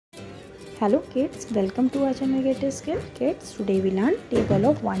Hello kids, welcome to our channel Get Skill. Kids, today we learn table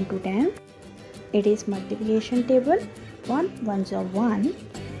of 1 to 10. It is multiplication table. 1 ones are 1,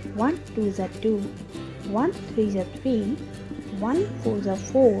 1 twos are 2, 1 threes are 3, 1 fours are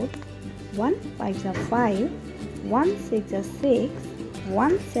 4, 1 fives are 5, 1 six are 6,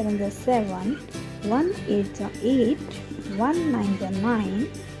 1 sevens are 7, 1 eights are 8, 1 nines are 9,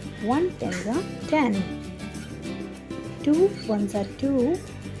 1 tens are 10. 2 ones are 2,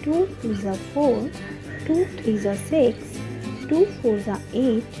 2 twos are 4, 2 threes are 6, 2 fours are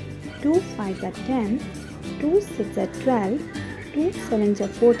 8, 2 fives are 10, 2 sixes are 12, 2 sevens are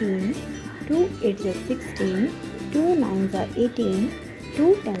 14, 2 eights are 16, 2 nines are 18,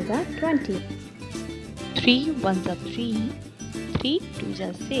 2 tens are 20. 3 ones are 3, 3 twos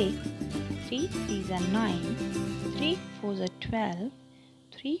are 6, 3 threes are 9, 3 fours are 12,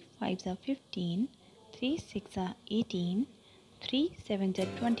 3 fives are 15, 3 sixes are 18, 3 sevens are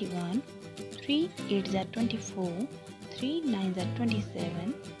 21, 3 eights are 24, 3 nines are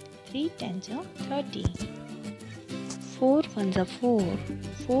 27, 3 tens are 30. 4 ones are 4,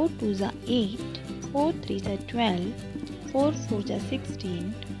 4 twos are 8, 4 threes are 12, 4 fours are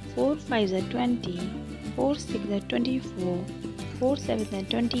 16, 4 fives are 20, 4 sixes are 24, 4 sevens are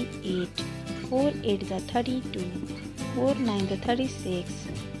 28, 4 eights are 32, 4 nines are 36,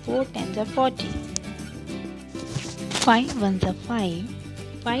 4 tens are 40. 5 ones are 5,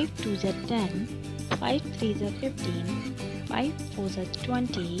 5 twos are 10, 5 threes are 15, 5 fours are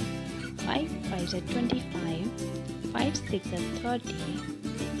 20, 5 fives are 25, 5 sixes are 30,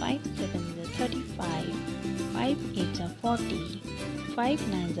 5 sevens are 35, 5 eights are 40, 5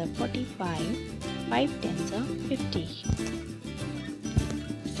 nines are 45, 5 tens are 50.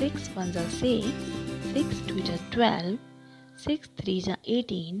 6 ones are 6, 6 twos are 12, 6 threes are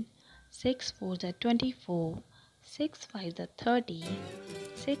 18, 6 fours are 24, 6 fives are 30,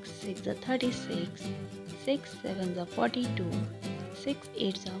 6 sixes are 36, 6 sevens are 42, 6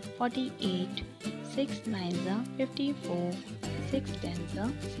 eights are 48, 6 nines are 54, 6 tens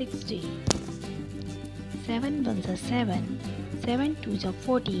are 60. 7 ones are 7, 7 twos are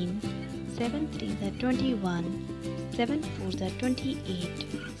 14, 7 threes are 21, 7 fours are 28,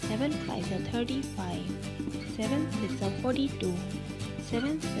 7 fives are 35, 7 sixes are 42,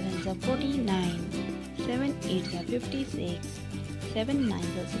 7 sevens are 49, 7 eights are 56, 7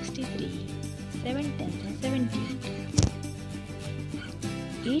 nines are 63, 7 tens are 70.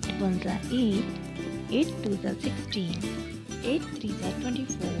 8 ones are 8, 8 twos are 16, 8 threes are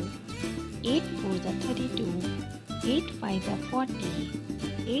 24, 8 fours are 32, 8 fives are 40,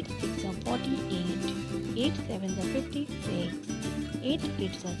 8 sixes are 48, 8 sevens are 56, 8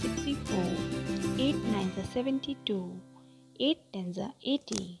 eights are 64, 8 nines are 72, 8 tens are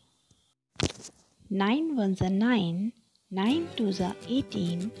 80. 9 ones are 9, 9 twos are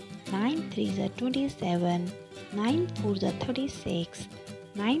 18, 9 threes are 27, 9 fours are 36,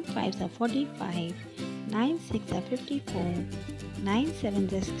 9 fives are 45, 9 sixes are 54, 9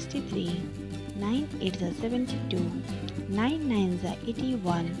 sevens are 63, 9 eights are 72, 9 nines are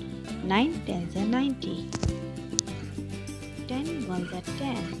 81, 9 tens are 90. 10 ones are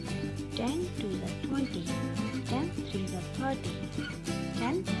 10, 10 twos are 20, 10 threes are 30,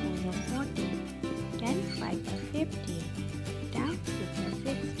 10 fours are 40, 10 fives are 50, 10 sixes are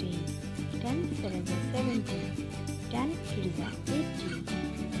 60, 10 sevens are 70, 10 eights are 80,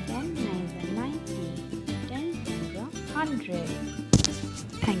 10 nines are 90, 10 tens are 100.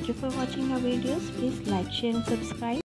 Thank you for watching our videos. Please like, share and subscribe.